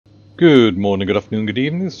Good morning, good afternoon, good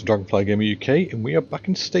evening. This is Dragonfly Gamer UK, and we are back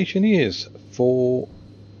in Stationeers for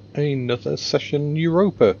another session in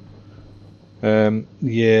Europa. Yeah,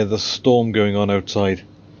 there's a storm going on outside.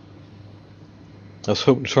 I was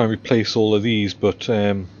hoping to try and replace all of these, but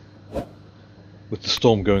with the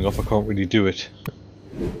storm going off, I can't really do it.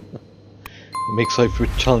 It makes life a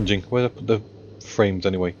bit challenging. Where did I put the frames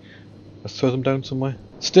anyway? Let's throw them down somewhere.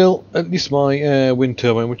 Still, at least my wind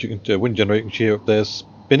turbine, which you can do, wind generator, you can hear up there,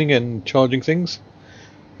 spinning and charging things.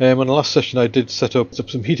 In the last session I did set up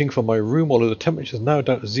some heating for my room, although the temperature is now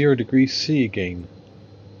down to 0 degrees C again.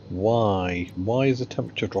 Why? Why is the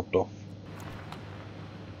temperature dropped off?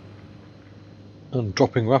 And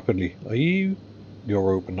dropping rapidly. Are you?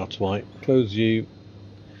 You're open, that's why. Close you.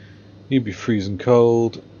 You'd be freezing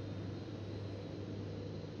cold.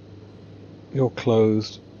 You're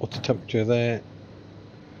closed. What's the temperature there?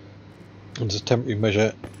 And there's a temperature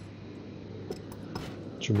measure.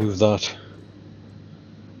 Let's remove that.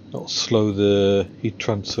 That'll slow the heat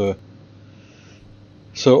transfer.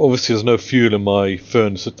 So obviously there's no fuel in my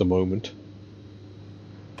furnace at the moment.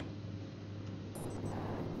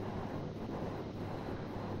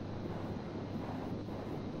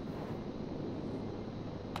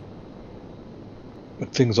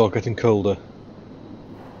 But things are getting colder.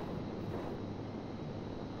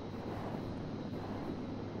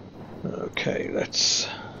 Okay, let's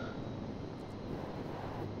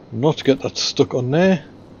not get that stuck on there.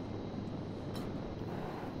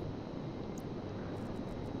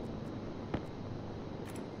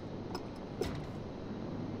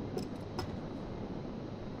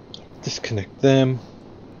 Disconnect them,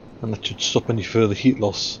 and that should stop any further heat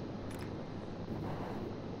loss.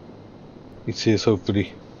 It says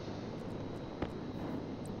hopefully.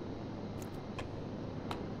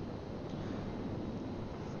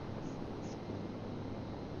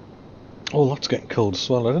 Oh, that's getting cold as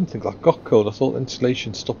well. I didn't think that got cold. I thought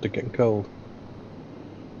insulation stopped it getting cold.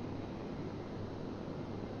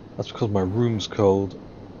 That's because my room's cold.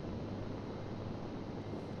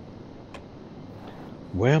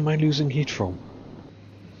 Where am I losing heat from?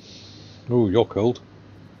 Oh, you're cold.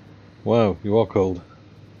 Wow, you are cold.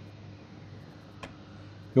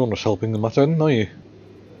 You're not helping the matter, are you?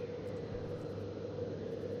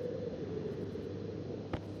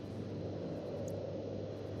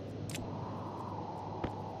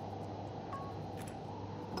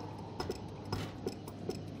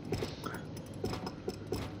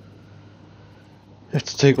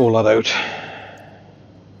 Let's take all that out.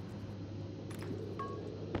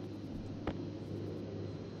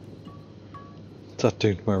 What's that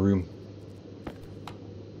doing to my room?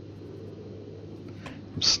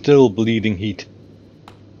 I'm still bleeding heat.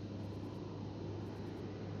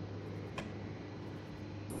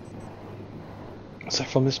 Is that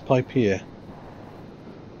from this pipe here?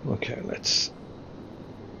 Okay, let's...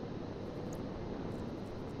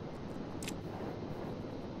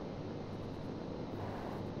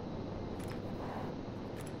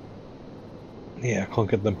 Yeah, I can't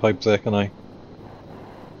get them pipes there, can I? I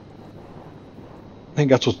think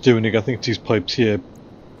that's what's doing it. I think it's these pipes here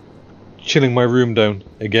chilling my room down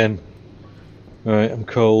again. Alright, I'm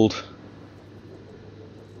cold.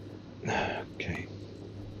 Okay.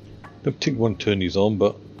 Don't particularly want to turn these on,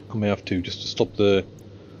 but I may have to just to stop the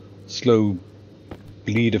slow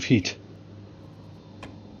bleed of heat.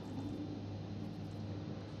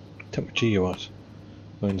 Temperature you at?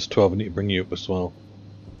 -12, I need to bring you up as well.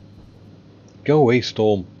 Go away,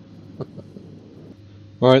 storm.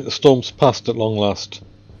 Alright, the storm's passed at long last.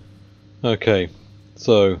 Okay,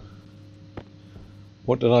 so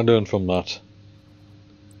what did I learn from that?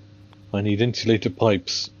 I need insulated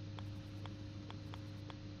pipes.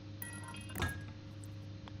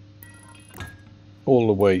 All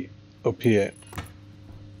the way up here.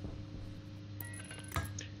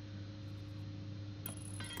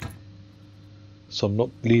 So I'm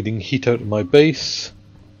not bleeding heat out of my base.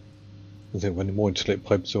 I think I have any more insulated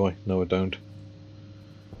pipes, do I? No, I don't.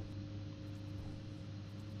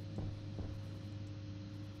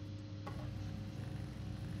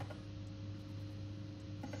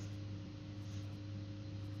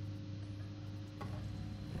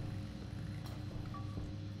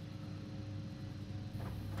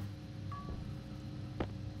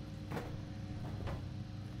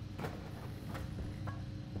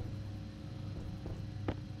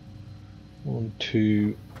 One,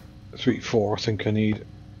 two, 3, 4 I think I need.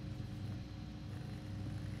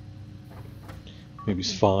 Maybe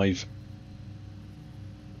it's 5.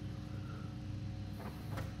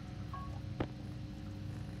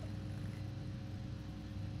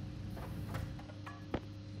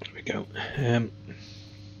 There we go.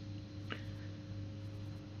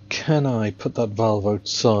 can I put that valve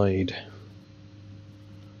outside?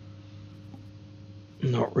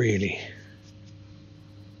 Not really.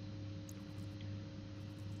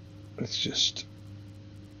 Let's just...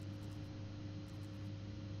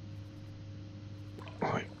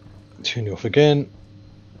 Right, turn you off again.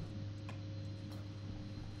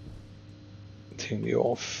 Turn you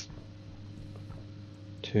off.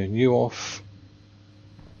 Turn you off.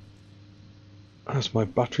 How's my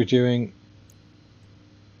battery doing?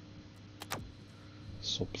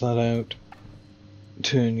 Swap that out.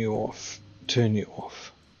 Turn you off. Turn you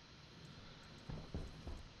off.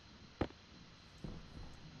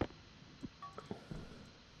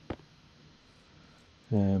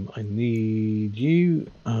 I need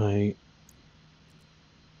you. I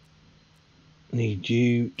need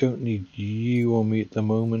you. Don't need you on me at the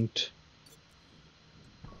moment.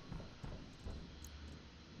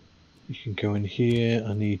 You can go in here.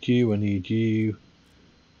 I need you. I need you.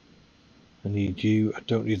 I need you. I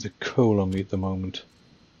don't need the coal on me at the moment.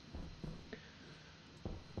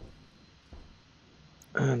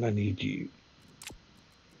 And I need you.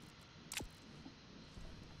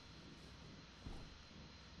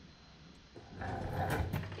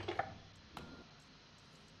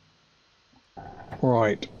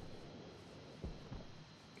 Right.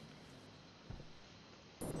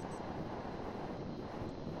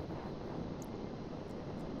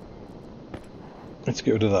 Let's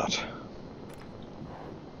get rid of that.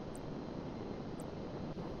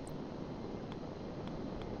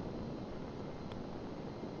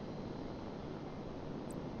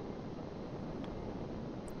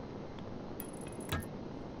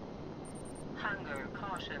 Hunger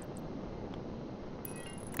caution.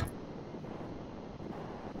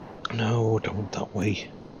 No, don't want that way.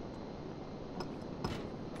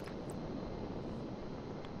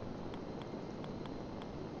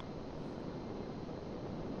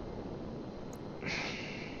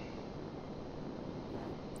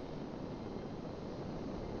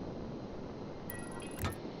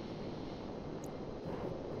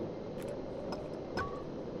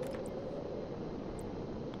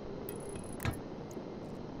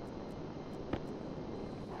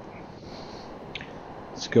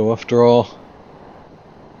 Let's go after our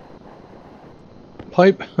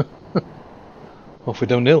pipe. Halfway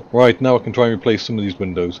downhill. Right, now I can try and replace some of these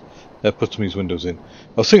windows. Put some of these windows in. I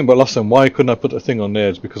was thinking about last time, why couldn't I put a thing on there?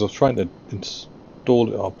 It's because I was trying to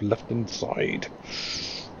install it up left inside.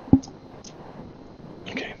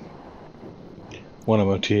 Okay. When I'm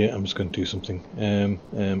out here, I'm just going to do something. And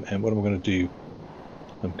what am I going to do?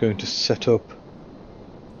 I'm going to set up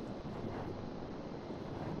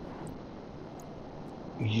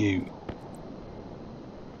you.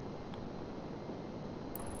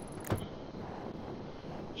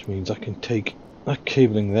 Which means I can take that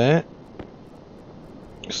cabling there.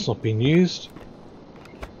 It's not being used.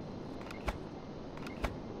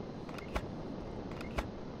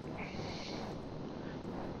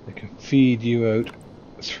 I can feed you out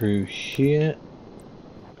through here.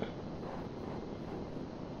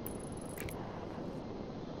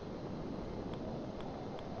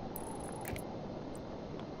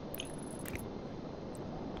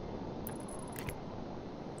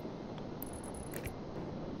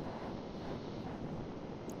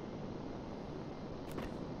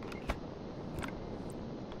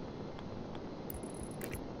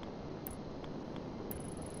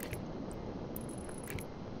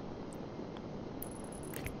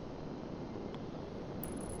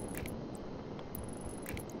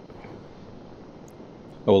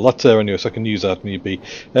 Oh, well, that's there anyway, so I can use that if need be.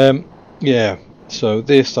 Yeah, so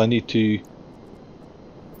this I need to...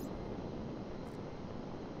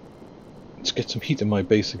 Let's get some heat in my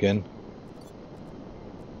base again.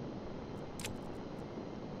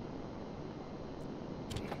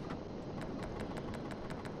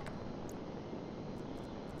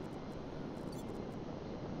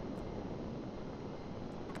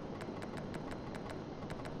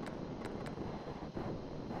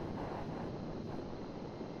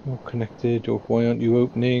 All connected, or why aren't you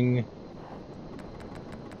opening?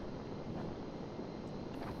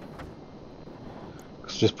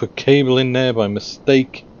 Because I just put cable in there by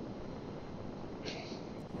mistake.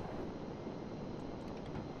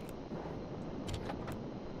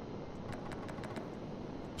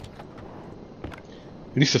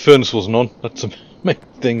 At least the furnace wasn't on. That's the main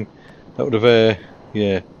thing. That would have,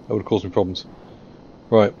 yeah, that would have caused me problems.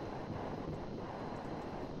 Right.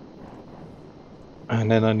 And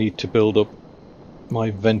then I need to build up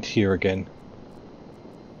my vent here again.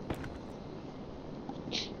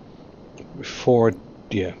 Before,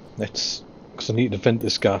 yeah, let's, because I need to vent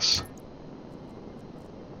this gas.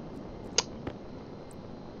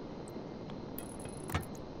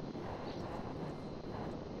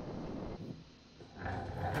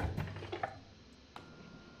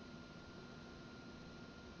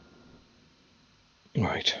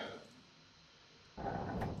 Right.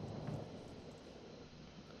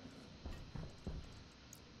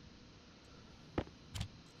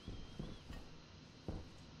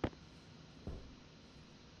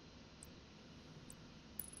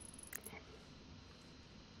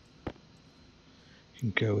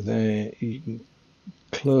 You can go there, you can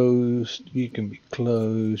close, you can be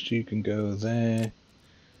closed, you can go there.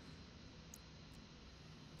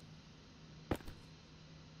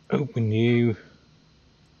 Open you.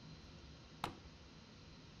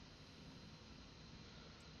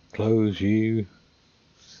 Close you.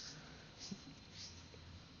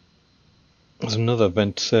 There's another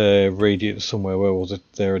vent radiator somewhere. Where was it?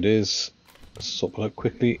 There it is. Let's swap it out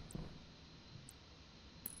quickly.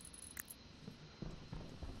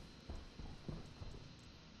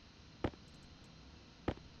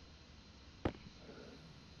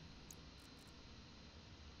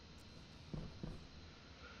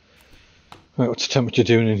 Right, what's the temperature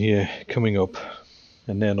doing in here? Coming up.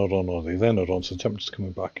 And they're not on, are they? They're not on, so the temperature's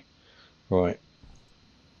coming back. Right.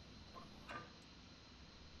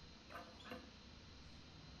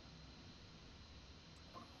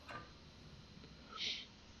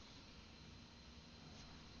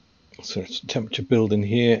 So it's temperature building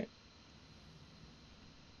here.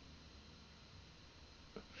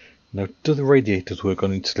 Now, do the radiators work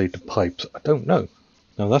on insulated pipes? I don't know.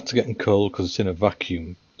 Now that's getting cold because it's in a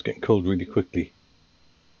vacuum. It's getting cold really quickly.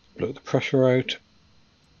 Blow the pressure out.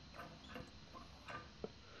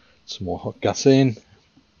 Some more hot gas in.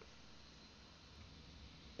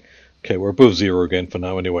 Okay, we're above zero again for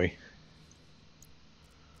now anyway.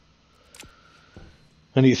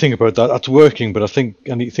 I need to think about that. That's working, but I think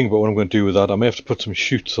I need to think about what I'm going to do with that. I may have to put some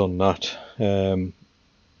chutes on that to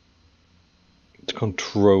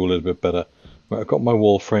control it a bit better. Right, I've got my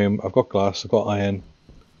wall frame, I've got glass, I've got iron.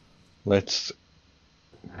 Let's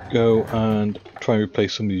go and try and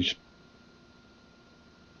replace some of these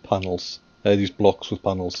panels, these blocks with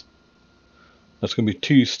panels. That's going to be a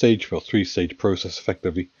 2-stage or 3-stage process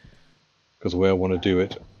effectively, because the way I want to do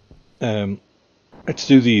it. Let's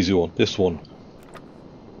do the easy one, this one.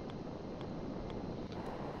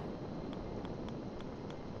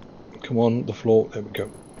 Come on, the floor, there we go.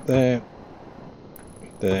 There.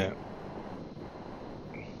 There.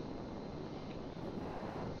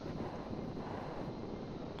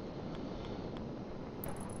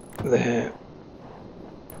 There.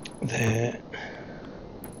 There.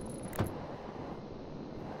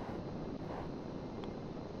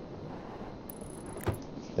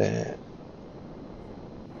 There.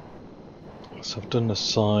 So I've done the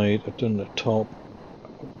side, I've done the top.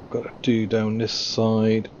 I've got to do down this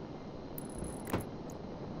side.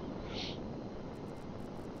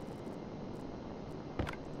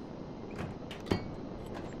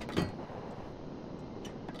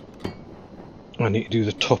 I need to do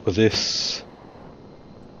the top of this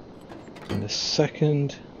in a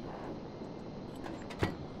second.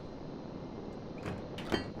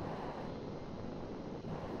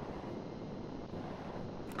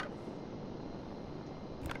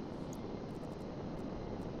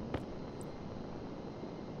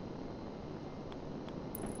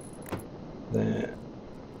 There.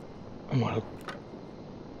 I might have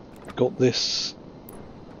got this.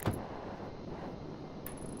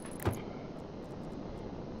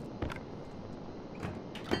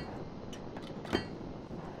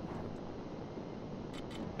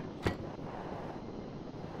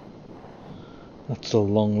 That's still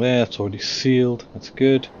along there, it's already sealed, that's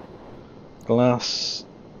good. Glass.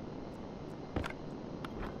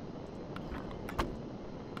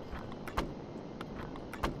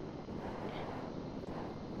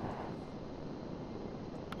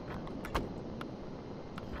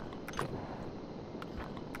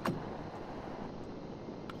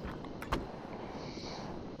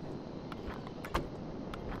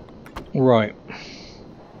 Right.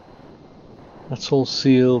 That's all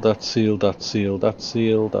sealed, that's sealed, that's sealed, that's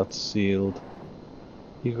sealed, that's sealed.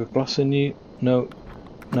 You got glass in you? No.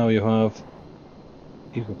 Now you have.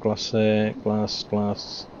 You got glass there, glass,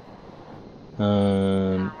 glass.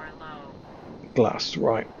 And glass,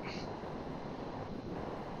 right.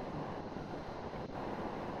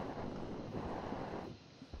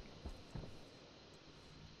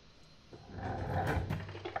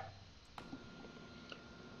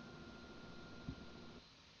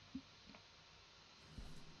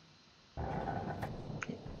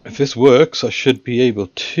 If this works, I should be able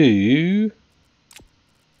to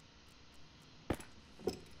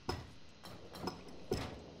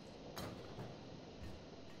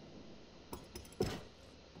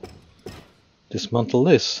dismantle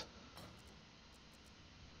this.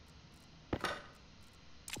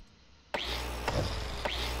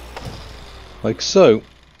 like so.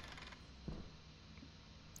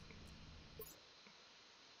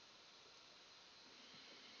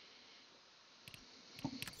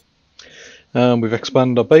 We've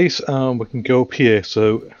expanded our base and we can go up here,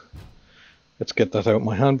 so let's get that out of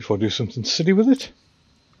my hand before I do something silly with it.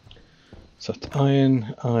 So that's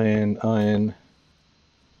iron, iron, iron.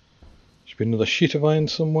 Should be another sheet of iron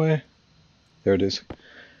somewhere. There it is.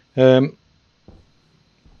 Okay,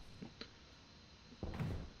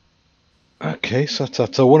 so that's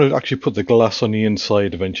that. So I want to actually put the glass on the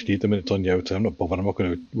inside eventually. At the minute it's on the outside, I'm not bothered. I'm not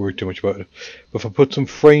going to worry too much about it. But if I put some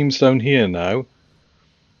frames down here now,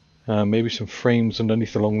 maybe some frames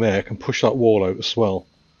underneath along there, I can push that wall out as well.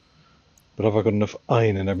 But have I got enough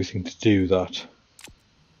iron and everything to do that?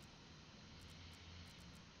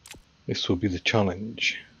 This will be the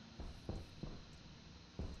challenge.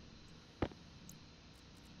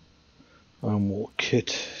 Iron wall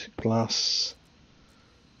kit, glass,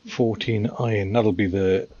 14 iron. That'll be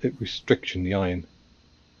the restriction, the iron.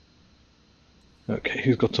 Okay,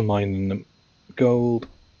 who's got some iron in them? Gold,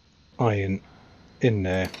 iron, in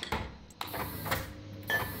there.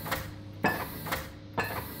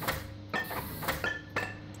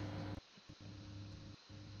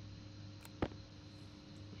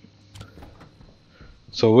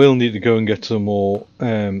 So we'll need to go and get some more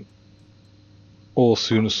ore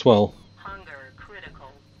soon as well. Hunger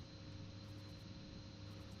critical.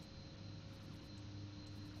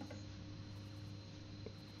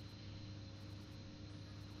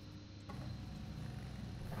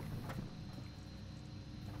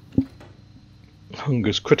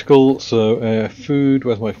 Hunger's critical, so food,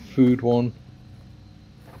 where's my food one?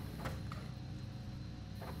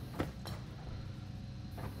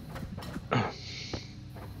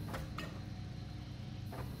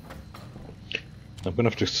 I'm going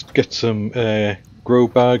to have to get some grow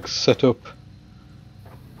bags set up.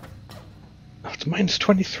 Oh, it's minus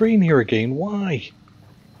 23 in here again, why?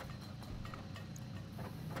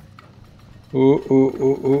 Oh, oh,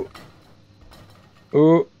 oh, oh.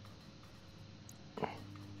 Oh.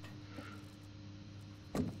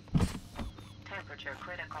 Temperature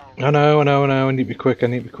critical. I know, I need to be quick,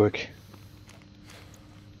 Temperature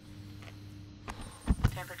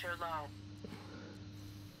low.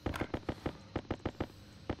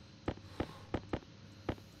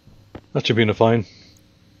 That should be enough fine.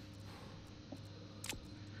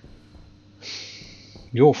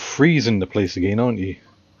 You're freezing the place again, aren't you?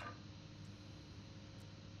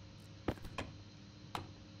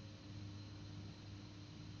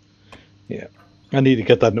 Yeah. I need to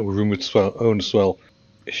get that into a room with own as well.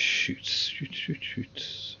 Shoots.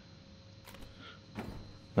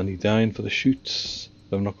 I need iron for the shoots.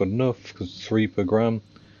 I've not got enough because it's 3 per gram.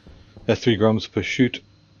 3 grams per shoot.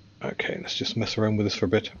 Okay, let's just mess around with this for a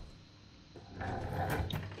bit.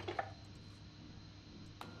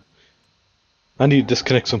 I need to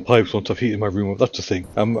disconnect some pipes once I've heated my room up. That's the thing.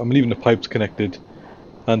 I'm leaving the pipes connected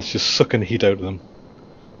and it's just sucking the heat out of them.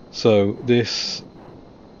 So this...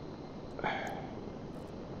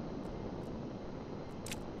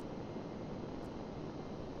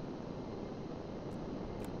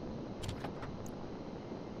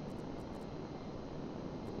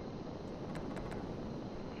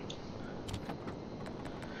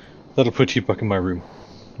 That'll put you back in my room.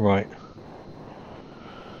 Right.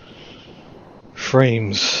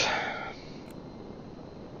 Frames.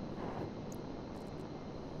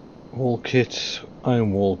 Wall kit,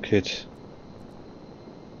 iron wall kit,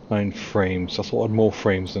 iron frames. I thought I had more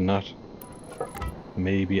frames than that.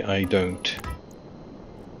 Maybe I don't.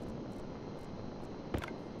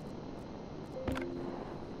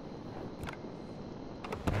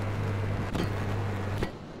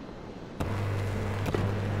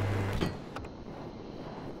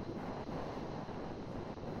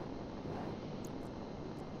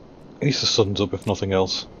 At least the sun's up, if nothing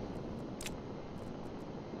else.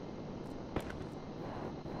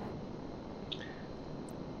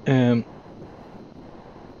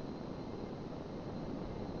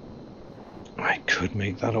 I could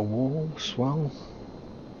make that a wall as well.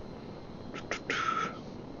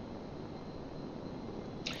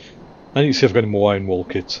 I need to see if I've got any more iron wall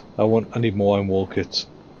kits. I need more iron wall kits.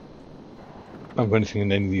 I haven't got anything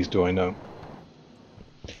in any of these, do I know?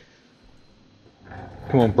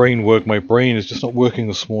 Come on, brain work. My brain is just not working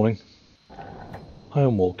this morning.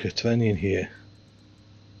 Iron wall kits, any in here?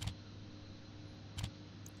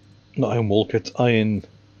 Not iron wall kits, iron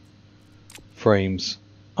frames.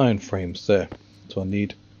 Iron frames, there. That's what I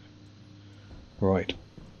need. Right.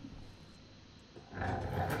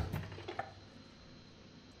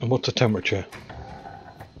 And what's the temperature?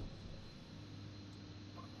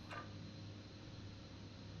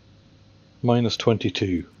 Minus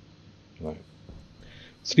 22. Right.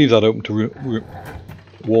 Let's leave that open to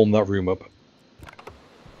warm that room up.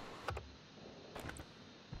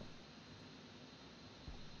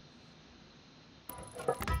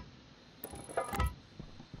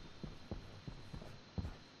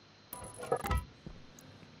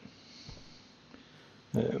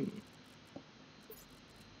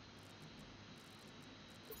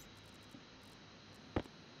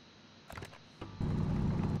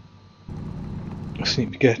 I just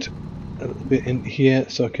need to get a little bit in here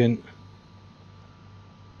so I can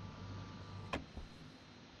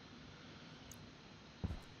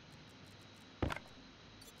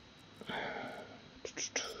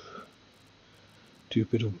do a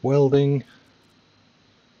bit of welding.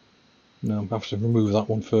 No, I have to remove that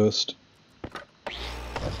one first.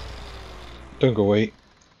 Don't go away.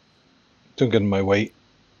 Don't get in my way.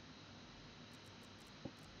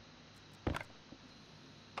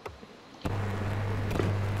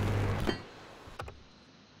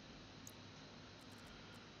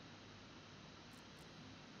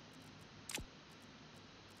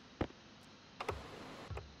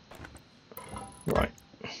 Right,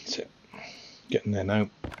 that's it. Getting there now.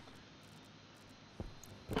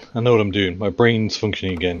 I know what I'm doing. My brain's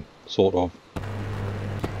functioning again, sort of.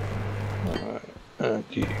 Alright, and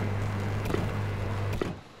you.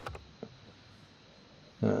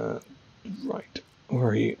 Right, where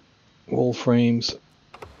are you? Wall frames.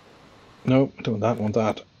 No, I don't want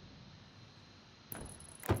that.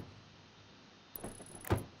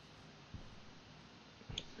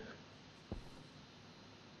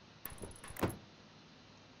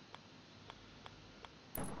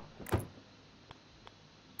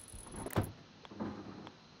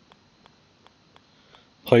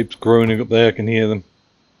 Pipes groaning up there, I can hear them.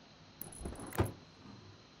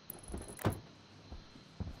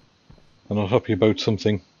 I'm not happy about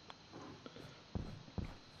something.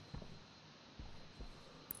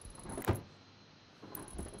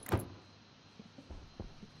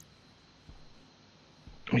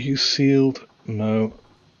 Are you sealed? No.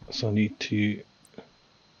 So I need to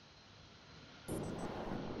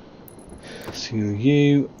seal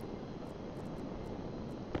you.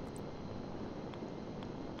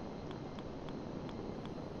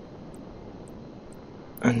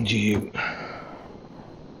 And you.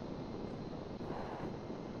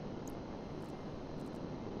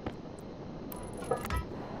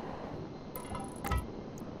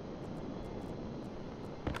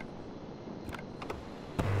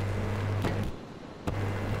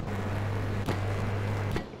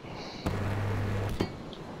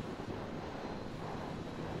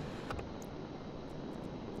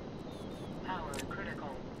 Power critical.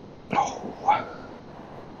 Oh.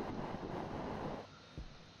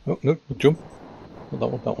 Oh, no, jump. Not that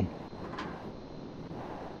one, that one.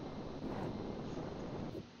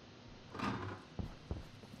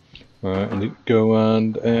 Alright, I need to go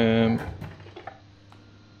and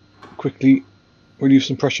quickly relieve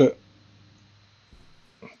some pressure.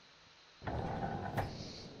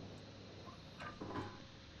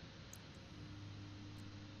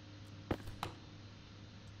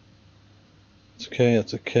 It's okay,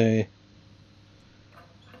 that's okay.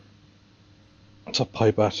 What's a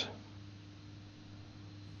pipe at?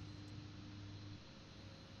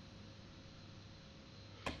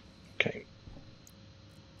 Okay.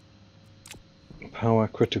 Power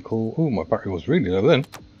critical. Oh, my battery was really low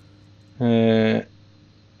then.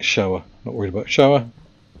 Shower. Not worried about shower.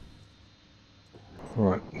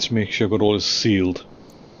 Right, let's make sure I've got all this sealed.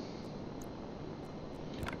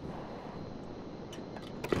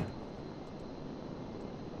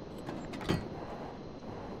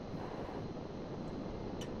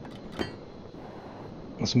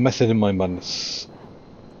 There's a method in my madness.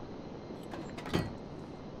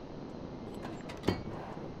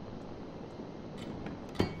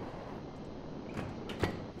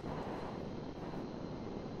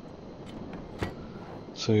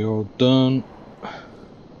 So you're all done.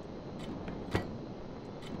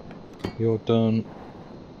 You're done.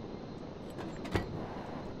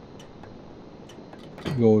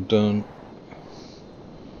 You're done.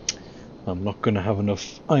 I'm not going to have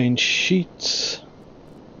enough iron sheets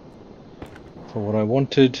for what I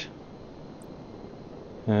wanted.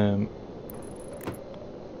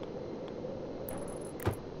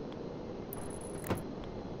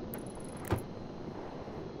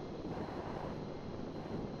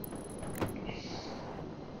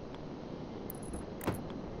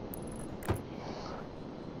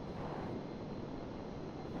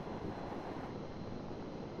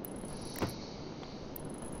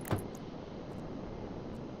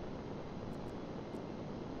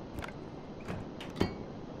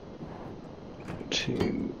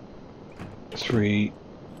 3,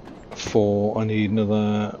 4. I need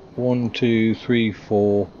another 1, 2, 3,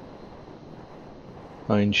 4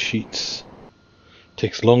 iron sheets.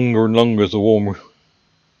 Takes longer and longer as the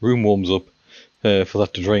room warms up for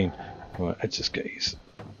that to drain. Right, let's just get these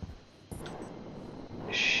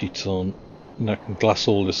sheets on, and I can glass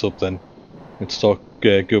all this up then and start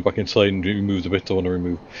go back inside and remove the bits I want to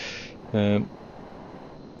remove.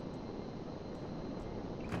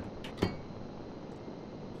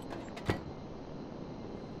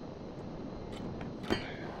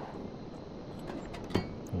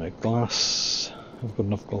 Right, glass. I've got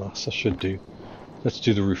enough glass, I should do. Let's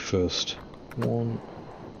do the roof first. 1,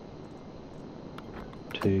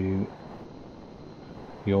 2.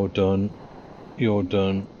 You're done. You're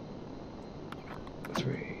done.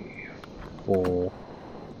 3, 4,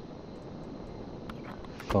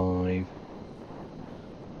 5.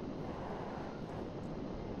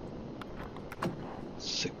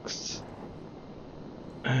 6.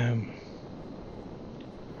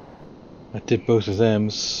 I did both of them.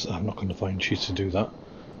 So I'm not going to find sheets to do that.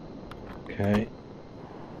 Okay.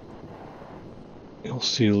 You're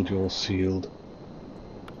sealed. You're sealed.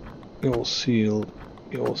 You're sealed.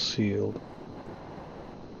 You're sealed.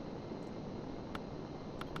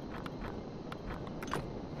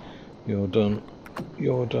 You're done.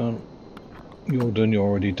 You're done. You're done. You're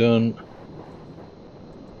already done.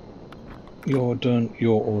 You're done.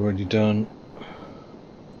 You're already done.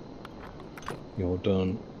 You're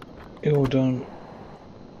done. You're done.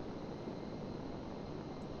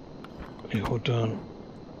 You're done.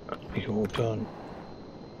 You're done.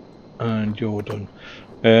 And you're done.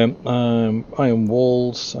 Iron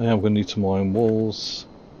walls. I am going to need some iron walls.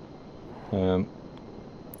 For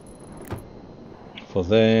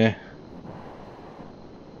there.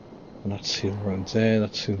 And that's sealed around there.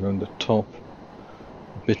 That's sealed around the top.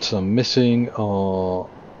 The bits I'm missing are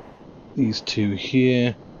these two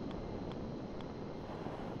here.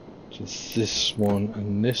 Just this one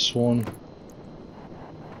and this one.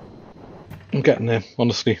 I'm getting there,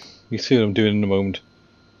 honestly. You see what I'm doing in a moment.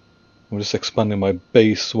 I'm just expanding my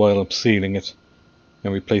base while I'm sealing it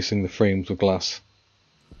and replacing the frames with glass.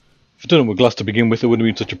 If I'd done it with glass to begin with, it wouldn't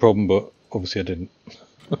have been such a problem, but obviously I didn't.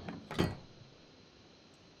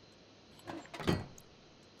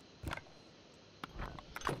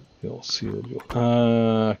 You're sealed.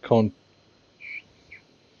 I can't.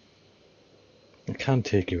 I can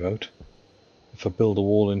take you out if I build a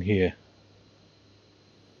wall in here.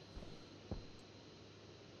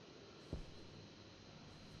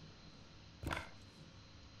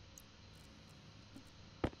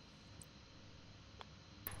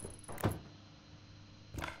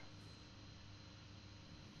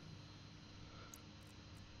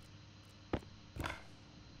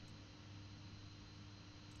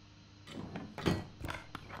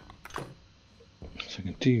 So I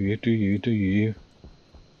can do you.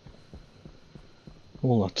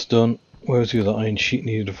 All that's done. Where's the other iron sheet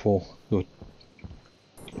needed for? There were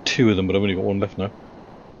 2 of them, but I've only got 1 left now.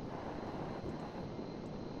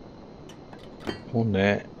 1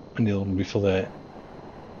 there, and the other one will be for there.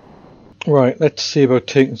 Right, let's see about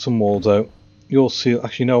taking some walls out. You'll see.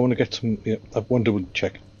 Actually, no, I want to get some. Yeah, I want to double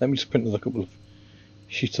check. Let me just print another couple of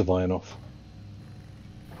sheets of iron off.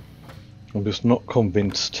 I'm just not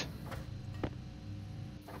convinced.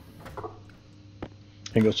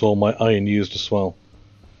 I think that's all my iron used as well.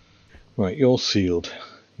 Right, you're sealed.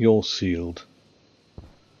 You're sealed.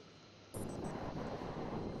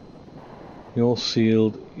 You're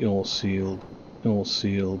sealed. You're sealed. You're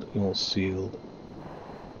sealed. You're sealed.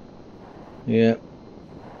 Yeah.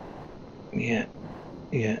 Yeah.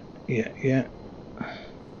 Yeah. Yeah. Yeah.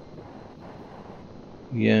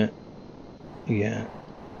 Yeah. Yeah.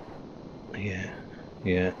 Yeah.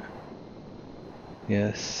 Yeah.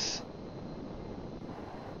 Yes.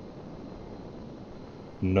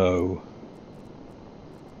 No.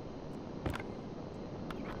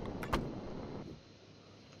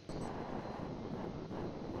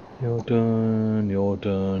 You're done, you're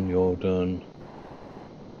done, you're done.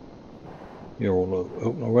 You're all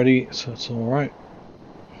open already, so that's alright.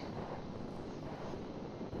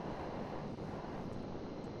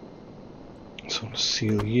 So I'll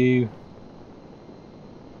seal you.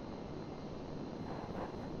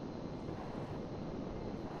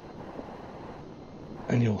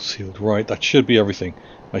 And you're sealed. Right, that should be everything.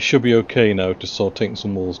 I should be okay now to start taking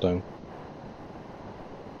some walls down.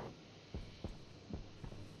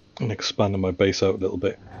 And expanding my base out a little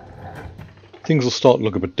bit. Things will start to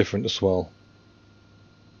look a bit different as well.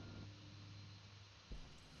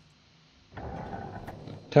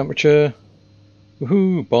 Temperature.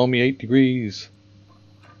 Woohoo! Balmy 8 degrees.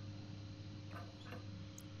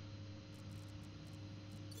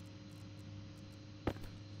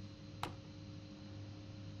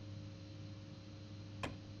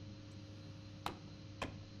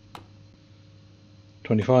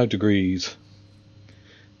 25 degrees.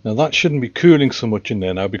 Now that shouldn't be cooling so much in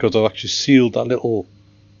there now because I've actually sealed that little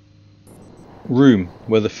room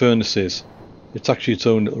where the furnace is. It's actually its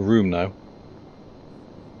own little room now.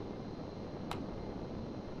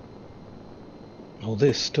 Oh,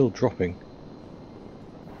 this is still dropping.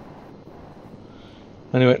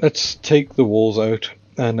 Anyway, let's take the walls out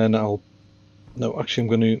and then no, actually I'm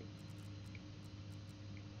going to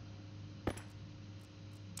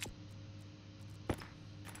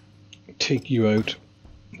take you out.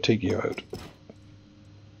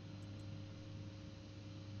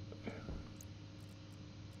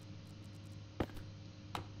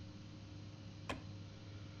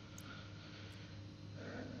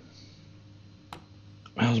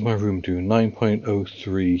 How's my room doing?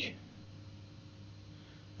 9.03.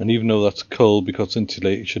 And even though that's cold because it's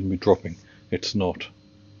insulated, it shouldn't be dropping. It's not.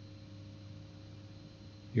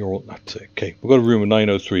 That's it. Okay, we've got a room of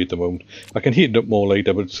 903 at the moment. I can heat it up more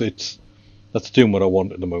later, but that's doing what I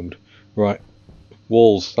want at the moment. Right,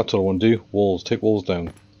 walls. That's what I want to do. Walls. Take walls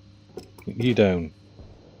down. You down.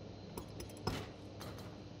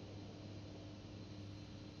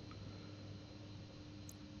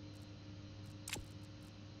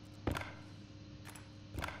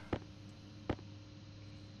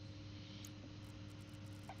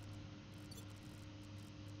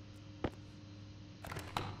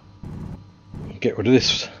 Get rid of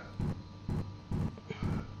this.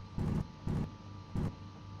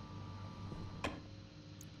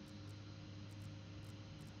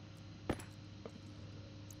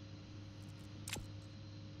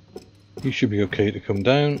 You should be okay to come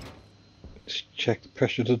down. Just check the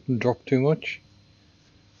pressure doesn't drop too much.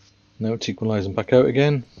 Now it's equalising back out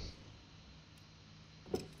again.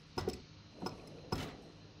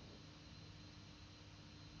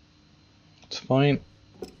 It's fine.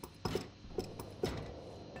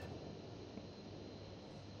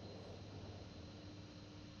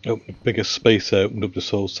 Oh, the biggest space there opened up this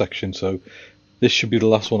whole section, so this should be the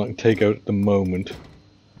last one I can take out at the moment.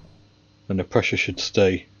 And the pressure should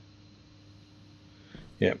stay.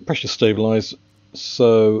 Yeah, pressure stabilised.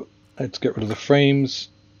 So let's get rid of the frames.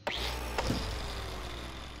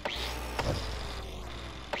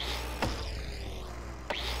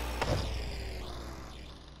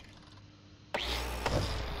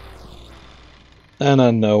 And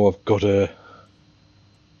I know I've got a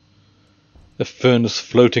furnace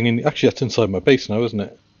floating in. Actually, that's inside my base now, isn't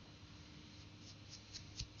it?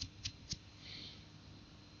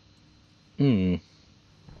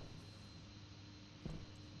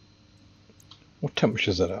 What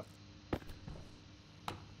temperature is that at?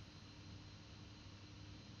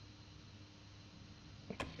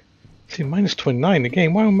 See, minus 29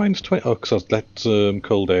 again. Why minus 20? Oh, because I let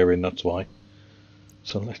cold air in, that's why.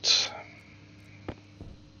 So let's...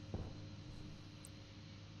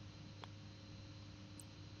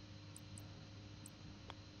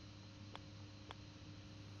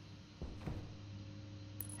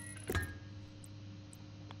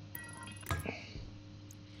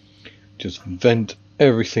 just vent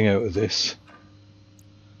everything out of this.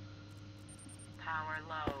 Power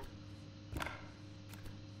low.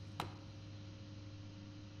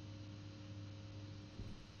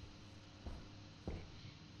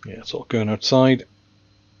 Yeah, it's all going outside.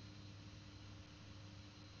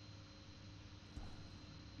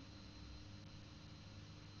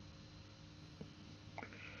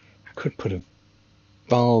 I could put a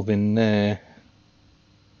valve in there.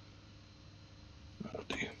 That'll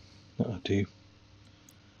do.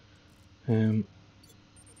 Air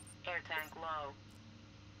tank low.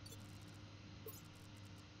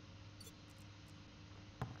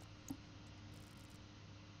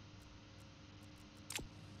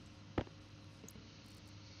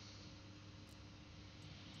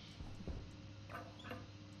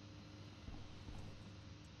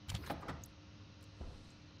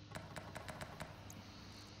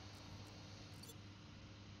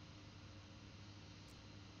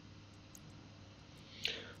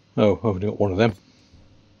 Oh, I've only got one of them.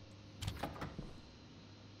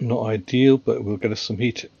 Not ideal, but we'll get us some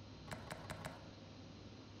heat.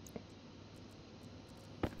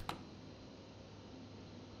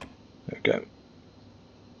 There we go.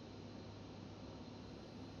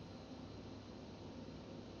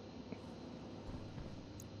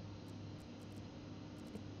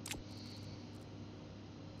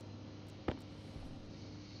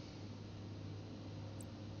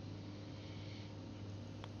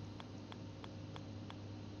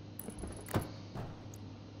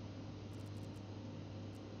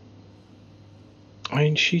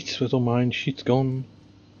 Iron sheets, with all my iron sheets gone.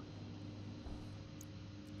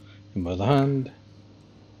 In my other hand.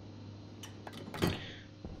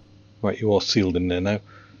 Right, you are sealed in there now.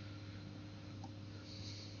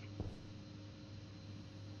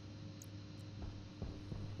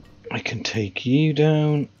 I can take you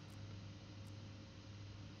down.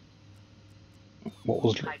 What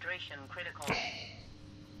was Hydration critical.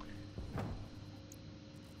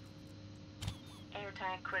 Air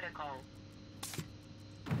tank critical.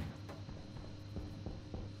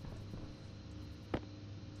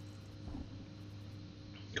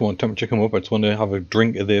 Come on, temperature come up. I just want to have a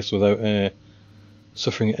drink of this without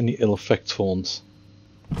suffering any ill effects for once.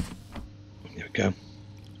 There we go.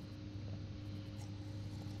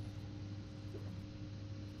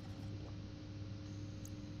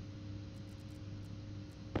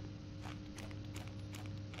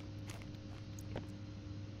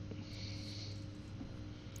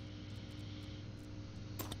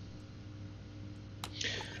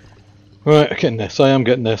 Right, I'm getting there. So I am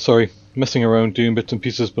getting there. Sorry, messing around doing bits and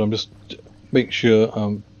pieces, but I'm just making sure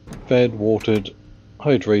I'm fed, watered,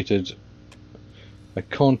 hydrated. I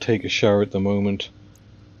can't take a shower at the moment.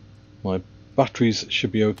 My batteries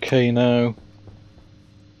should be okay now.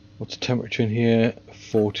 What's the temperature in here?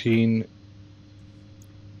 14.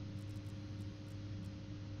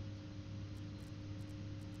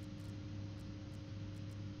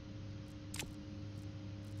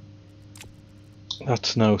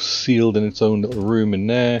 That's now sealed in its own little room in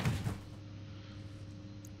there.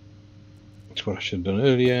 That's what I should have done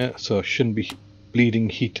earlier, so I shouldn't be bleeding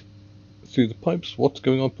heat through the pipes. What's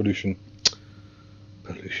going on? Pollution.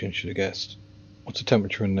 Pollution, should have guessed. What's the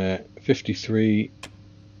temperature in there? 53.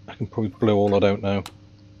 I can probably blow all that out now.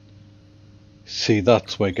 See,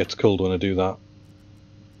 that's why it gets cold when I do that.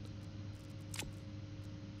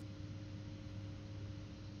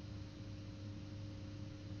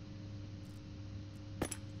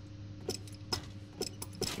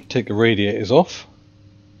 Take the radiators off.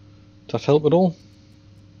 Does that help at all?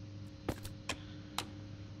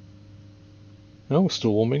 No, we're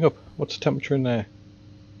still warming up. What's the temperature in there?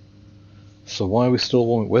 So why are we still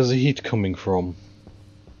warming? Where's the heat coming from?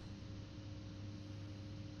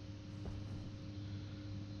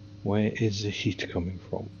 Where is the heat coming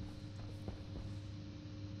from?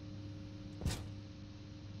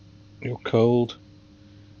 You're cold.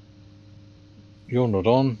 You're not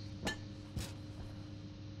on.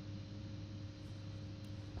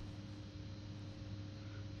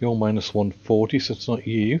 You're minus 140, so it's not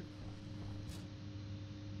you.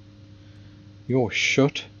 You're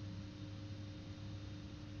shut.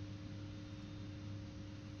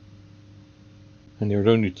 And you're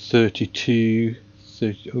only 32,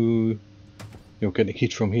 30, ooh. You're getting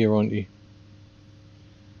heat from here, aren't you?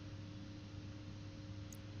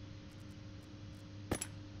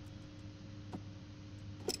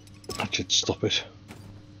 That should stop it.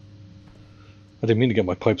 I didn't mean to get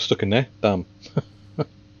my pipe stuck in there, damn.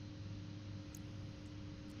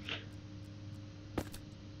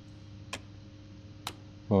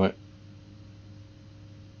 Right.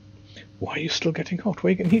 Why are you still getting hot? Where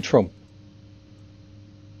are you getting heat from?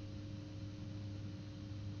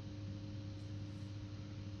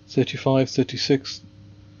 $35,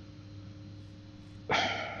 $36.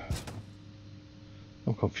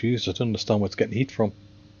 I'm confused. I don't understand where it's getting heat from.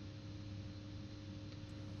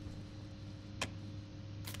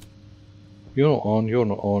 You're not on, you're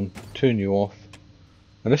not on. Turn you off.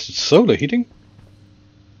 Unless it's solar heating.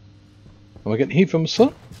 Am I getting heat from the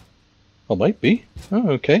sun? I might be. Oh,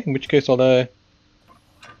 okay. In which case I'll open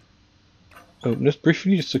this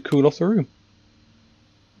briefly just to cool off the room.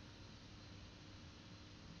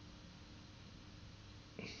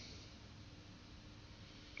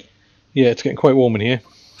 Yeah, it's getting quite warm in here.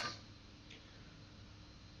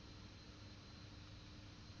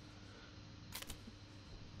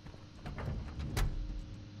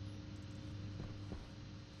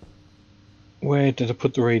 Where did I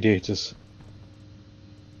put the radiators?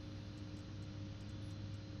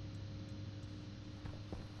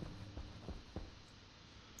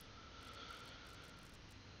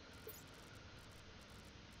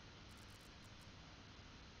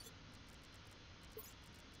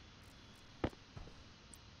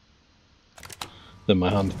 In my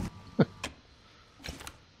hand.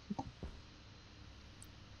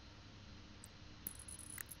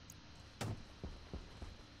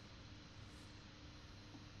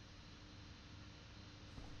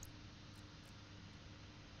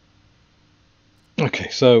 Okay,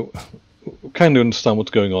 so kind of understand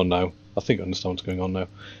what's going on now. I think I understand what's going on now.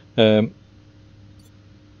 You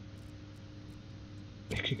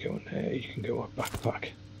can go in there, you can go a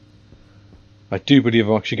backpack. I do believe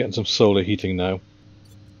I'm actually getting some solar heating now.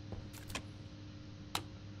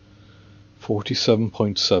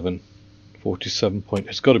 47.7. 47 point.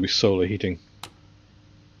 It's got to be solar heating.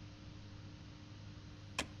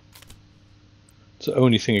 It's the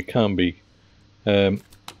only thing it can be. That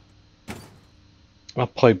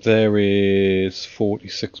pipe there is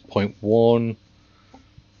 46.1.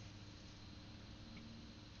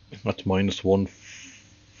 That's minus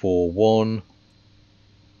 141.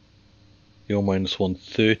 You're minus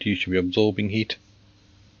 130. You should be absorbing heat.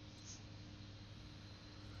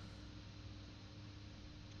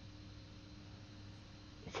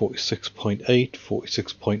 .8,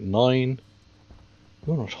 46.9.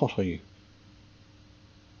 You're not hot, are you?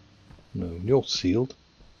 No, you're sealed.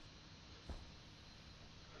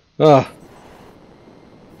 Ah!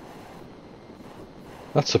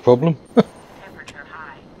 That's the problem. Temperature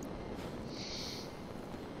high.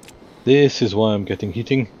 This is why I'm getting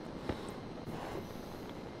heating.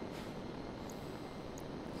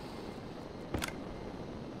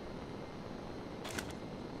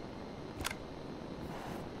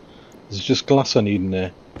 There's just glass I need in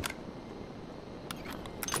there.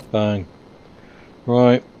 Bang.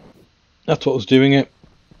 Right. That's what was doing it.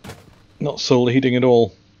 Not solar heating at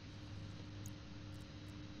all.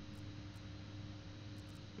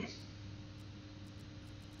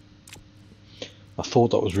 I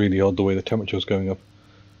thought that was really odd the way the temperature was going up.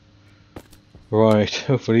 Right,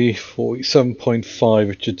 hopefully 47.5,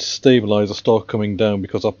 it should stabilise or start coming down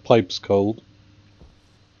because our pipe's cold.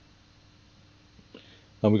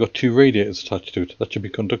 And we've got 2 radiators attached to it. That should be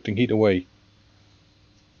conducting heat away.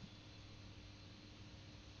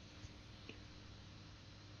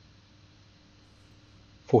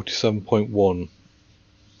 .1,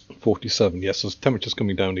 47. Yes, so the temperature's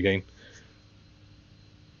coming down again.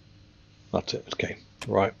 That's it. Okay,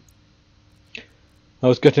 right. I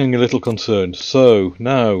was getting a little concerned, so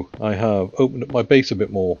now I have opened up my base a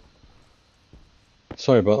bit more.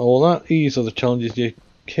 Sorry about all that. These are the challenges you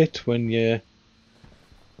hit when you're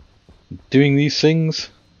doing these things.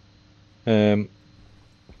 I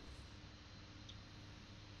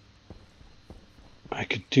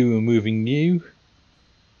could do a moving new,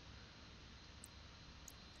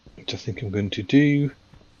 which I think I'm going to do.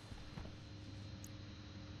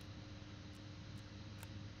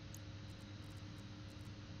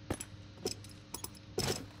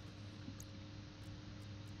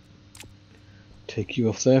 Take you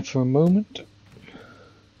off there for a moment.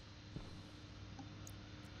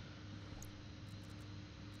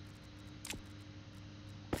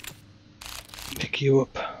 Pick you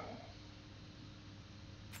up.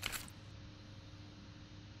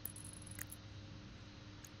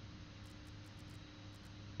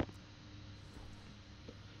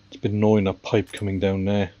 It's been annoying, that pipe coming down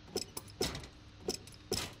there.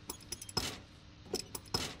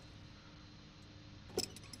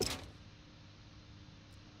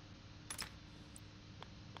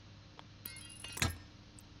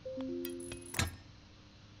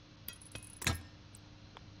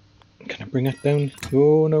 Bring it down.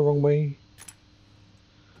 Oh no, wrong way.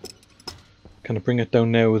 Can I bring it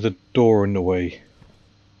down now with a door in the way?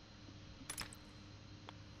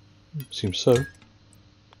 Seems so.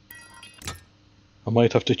 I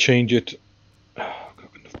might have to change it. Oh, I've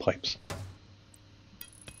got enough pipes.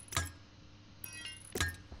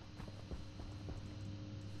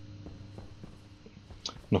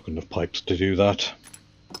 Not got enough pipes to do that.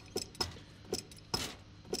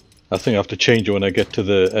 I think I have to change it when I get to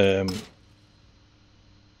the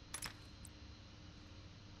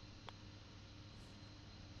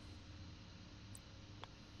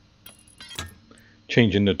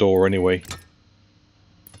changing the door anyway.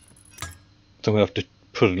 So I'm going to have to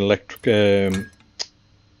put an electric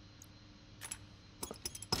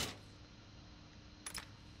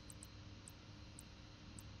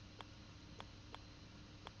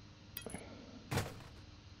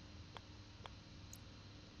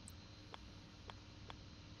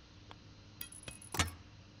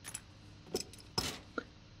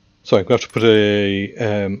so I'm going to have to put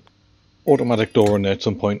a automatic door in there at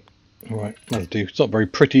some point. Alright, that'll do. It's not very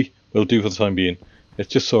pretty, but it'll do for the time being. It's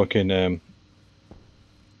just so I can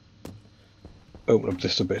open up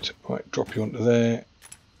this a bit. Alright, drop you onto there.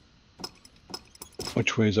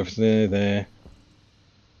 Which way is everything there?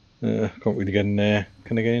 Can't really get in there.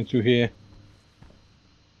 Can I get in through here?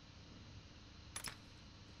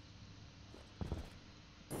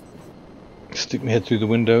 Stick my head through the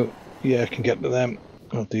window. Yeah, I can get to them.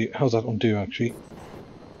 I'll do. How's that one do actually?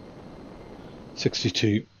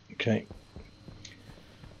 62. Okay.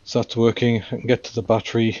 So that's working. I can get to the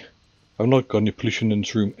battery. I've not got any pollution in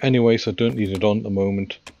this room anyway, so I don't need it on at the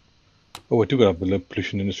moment. Oh, I do have a little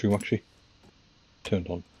pollution in this room actually. Turned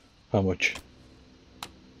on. How much?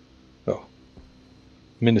 Oh.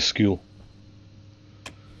 Minuscule.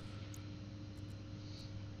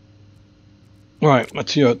 Right,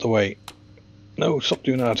 that's you out the way. No, stop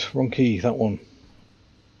doing that. Wrong key, that one.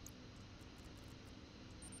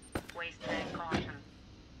 Waste tank caution.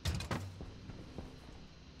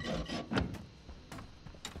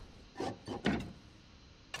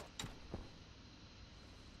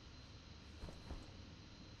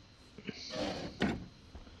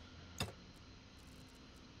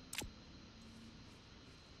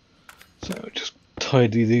 So just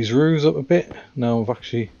tidy these rows up a bit. Now I've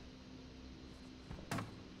actually...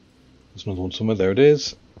 There's another one somewhere, there it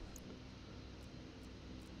is.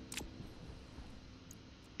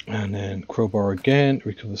 And then crowbar again,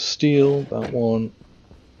 recover steel, that one,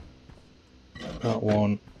 that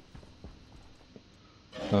one,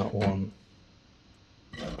 that one,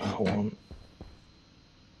 that one.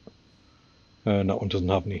 And that one doesn't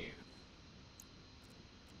have any.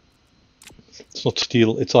 It's not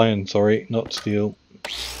steel, it's iron, sorry, not steel.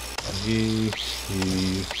 You,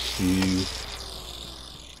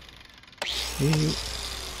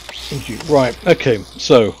 and you. Right, okay,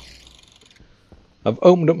 so I've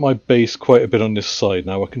opened up my base quite a bit on this side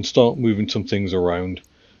now. I can start moving some things around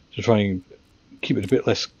to try and keep it a bit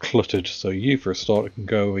less cluttered. So you, for a start, can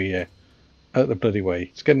go over here. Out the bloody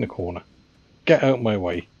way. Let's get in the corner. Get out my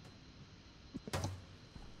way.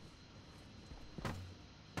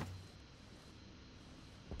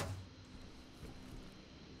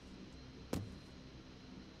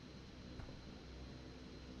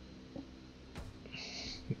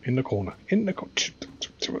 In the corner. In the corner.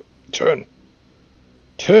 Turn.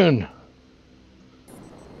 Turn.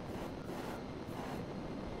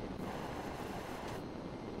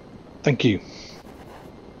 Thank you.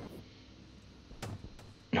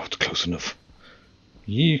 Oh, it's close enough.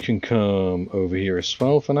 You can come over here as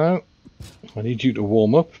well for now. I need you to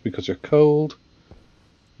warm up because you're cold.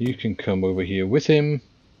 You can come over here with him.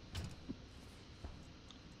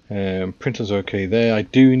 Printers are okay there. I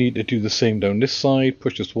do need to do the same down this side.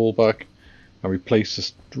 Push this wall back and replace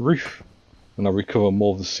this roof. And I'll recover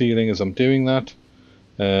more of the ceiling as I'm doing that.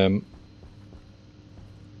 That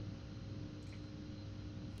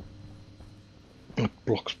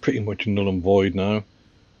block's pretty much null and void now.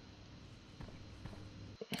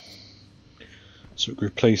 So we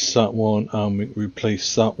replace that one and we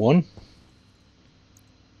replace that one.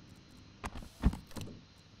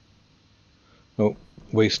 Oh,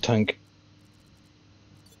 waste tank.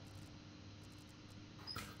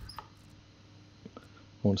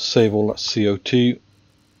 I want to save all that CO2.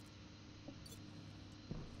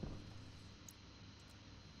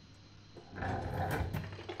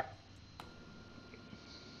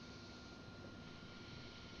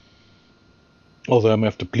 Although I may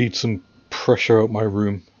have to bleed some pressure out my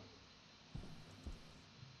room.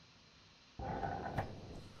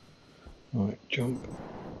 Alright, jump.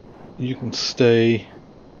 You can stay.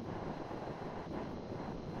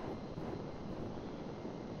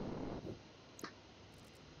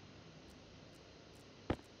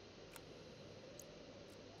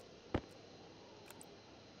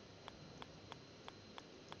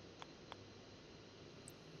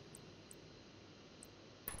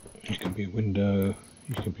 You can be window.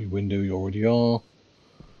 You can be window. You already are.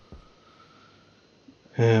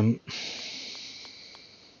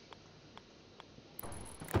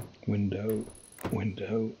 Window,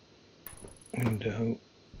 window, window,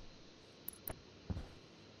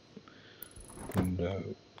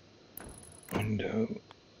 window, window.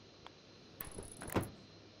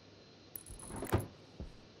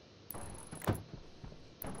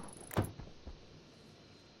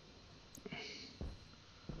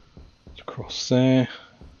 Across there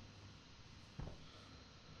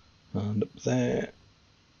and up there.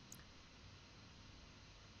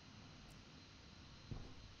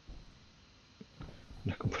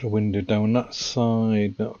 And I can put a window down that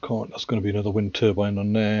side. No, I can't. That's going to be another wind turbine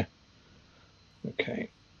on there. Okay,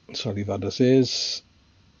 so I'll leave that as is.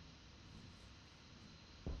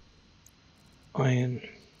 Iron.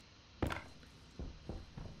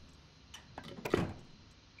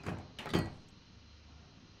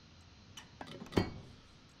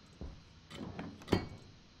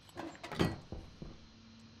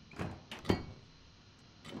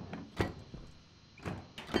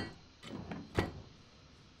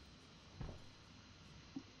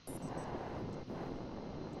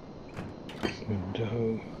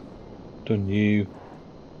 Window. Done you.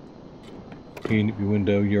 You need to be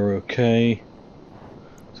window, you're okay.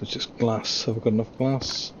 So it's just glass. Have I got enough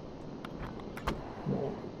glass?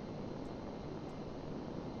 No.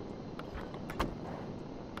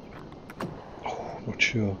 Oh, not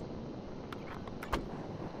sure.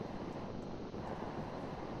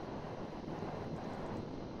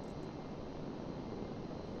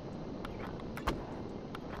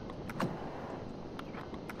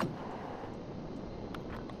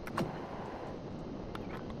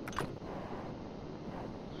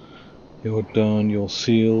 You're done, you're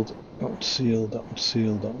sealed. That one's sealed, that one's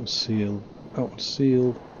sealed, that one's sealed, that one's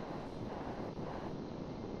sealed.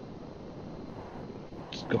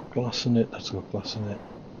 It's got glass in it, that's got glass in it.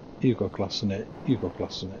 You've got glass in it, you've got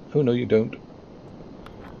glass in it. Oh no, you don't.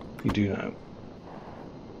 You do now.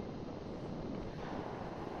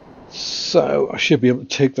 So I should be able to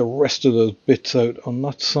take the rest of those bits out on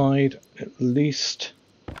that side at least.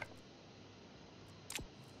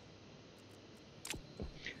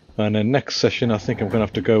 And then next session I think I'm going to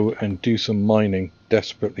have to go and do some mining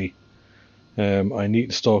desperately. I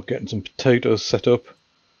need to start getting some potatoes set up.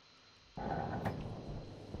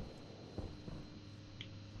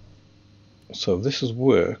 So this has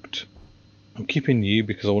worked. I'm keeping you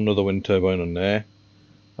because I want another wind turbine on there.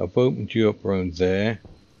 I've opened you up around there.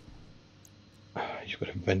 You've got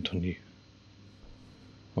a vent on you.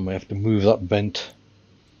 I may have to move that vent.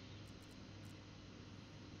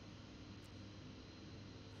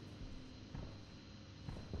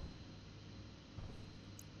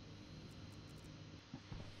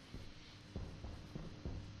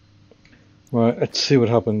 Right, let's see what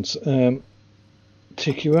happens.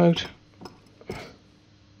 Take you out.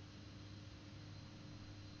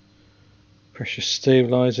 Pressure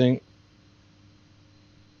stabilizing.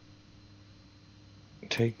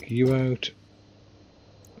 Take you out.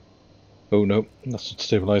 Oh no, that's not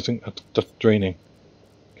stabilizing, that's draining.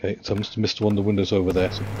 Okay, so I must have missed one of the windows over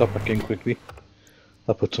there, so put that back in quickly.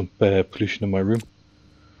 That put some pollution in my room.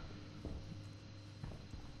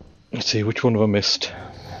 Let's see, which one have I missed?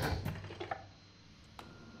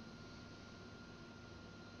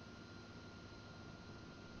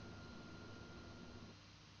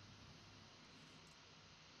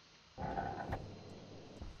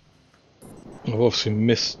 I've obviously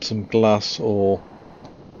missed some glass or...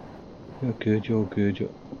 You're good, you're good, you're...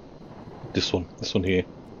 This one here.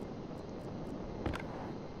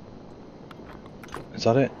 Is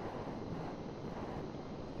that it?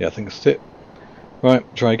 Yeah, I think that's it. Right,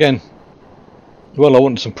 try again. Well, I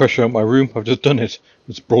wanted some pressure out my room, I've just done it.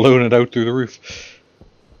 It's blown it out through the roof.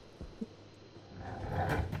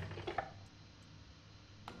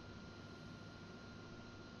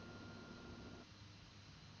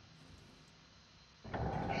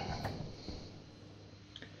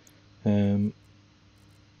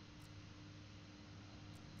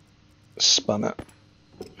 Spanner.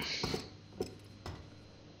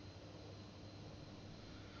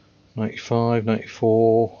 $95,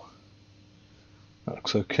 $94. That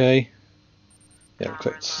looks okay. Yeah, it looks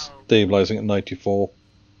like it's stabilising at 94.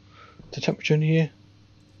 The temperature in here?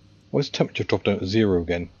 Why is the temperature dropped down to 0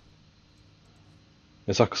 again?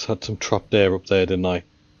 It's like I had some trapped air up there, didn't I?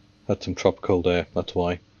 Had some trapped cold air, that's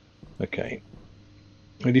why. Okay.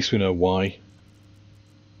 At least we know why.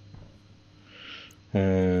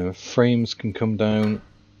 Frames can come down.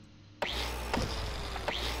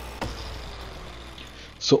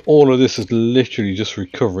 So all of this is literally just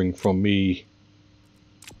recovering from me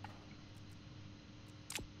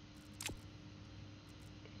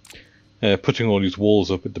putting all these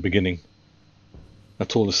walls up at the beginning.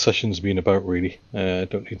 That's all the session's been about really.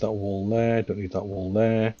 Don't need that wall there, don't need that wall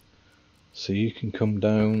there. So you can come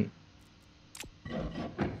down.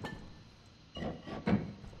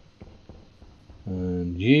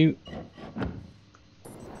 And you.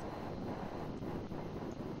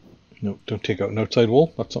 No, don't take out an outside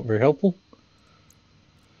wall, that's not very helpful.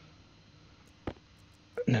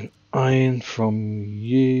 And then iron from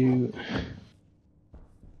you.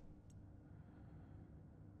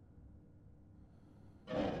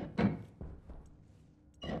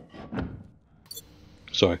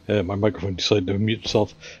 Sorry, my microphone decided to mute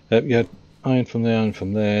itself. Yeah, iron from there, iron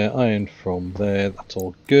from there, iron from there, that's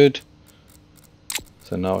all good.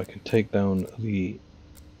 So now I can take down the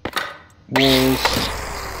walls.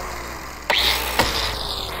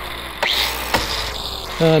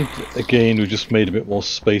 And again, we just made a bit more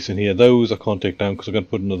space in here. Those I can't take down because I'm going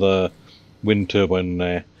to put another wind turbine in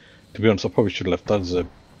there. To be honest, I probably should have left that as a...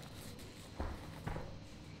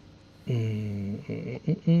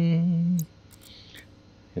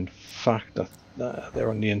 In fact, they're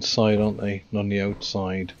on the inside, aren't they? Not on the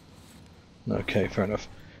outside. Okay, fair enough.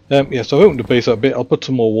 Yeah, so I opened the base up a bit. I'll put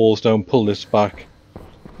some more walls down, pull this back.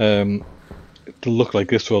 To look like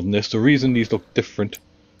this rather than this. The reason these look different,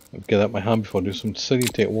 I'll get out my hand before I do some silly,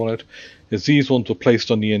 take one out, is these ones were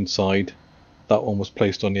placed on the inside. That one was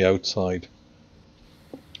placed on the outside.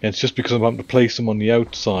 And it's just because I'm having to place them on the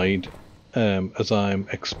outside as I'm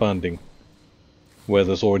expanding, where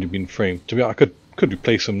there's already been framed. To be honest, I could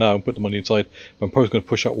replace them now and put them on the inside, but I'm probably going to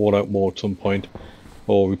push that wall out more at some point,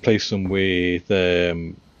 or replace them with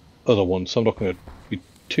other ones. So I'm not going to be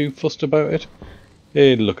too fussed about it.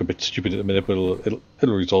 It'll look a bit stupid at the minute, but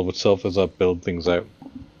it'll resolve itself as I build things out.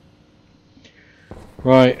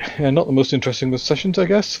 Right, not the most interesting of sessions, I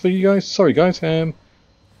guess, for you guys. Sorry, guys. But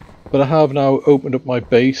I have now opened up my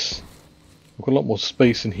base. I've got a lot more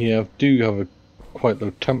space in here. I do have a quite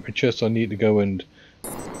low temperature, so I need to go and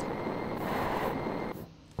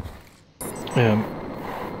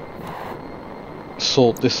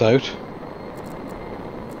sort this out.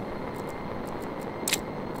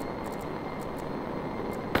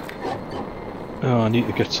 Oh, I need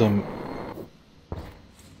to get some.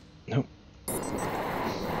 No.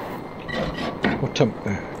 What temp?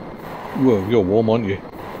 Whoa, you're warm, aren't you?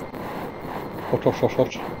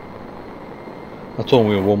 Hot. I told him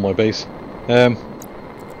we were warm my base. If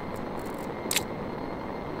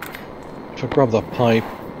I grab that pipe,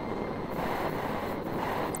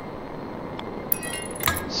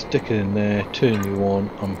 stick it in there, turn you on.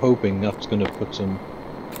 I'm hoping that's going to put some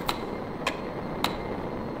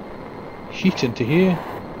heat into here.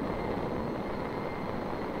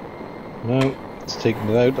 No, it's taking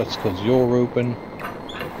it out. That's because you're open.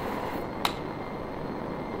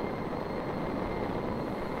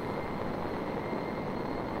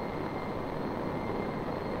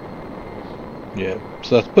 Yeah,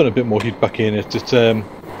 so that's putting a bit more heat back in. It's just I've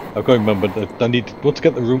got to remember that I need to, once I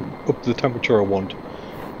get the room up to the temperature I want,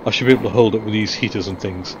 I should be able to hold it with these heaters and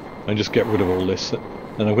things and just get rid of all this. And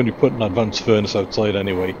I'm going to be putting an advanced furnace outside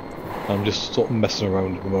anyway. I'm just sort of messing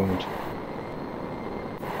around at the moment.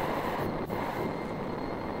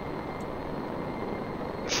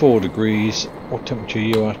 .4 degrees. What temperature are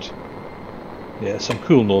you at? Yes, I'm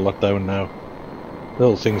cooling all that down now. The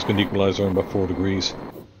whole thing's going to equalise around about 4 degrees.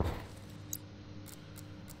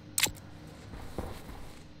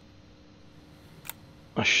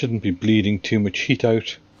 I shouldn't be bleeding too much heat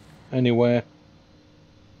out anywhere.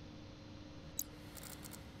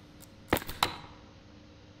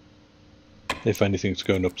 If anything, it's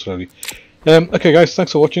going up slowly. Okay guys,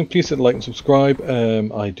 thanks for watching. Please hit like and subscribe.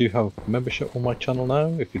 I do have membership on my channel now.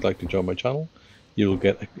 If you'd like to join my channel, you'll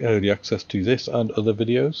get early access to this and other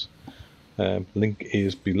videos. Link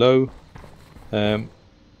is below. For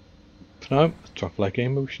now, drop a like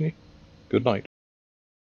game, wishing you good night.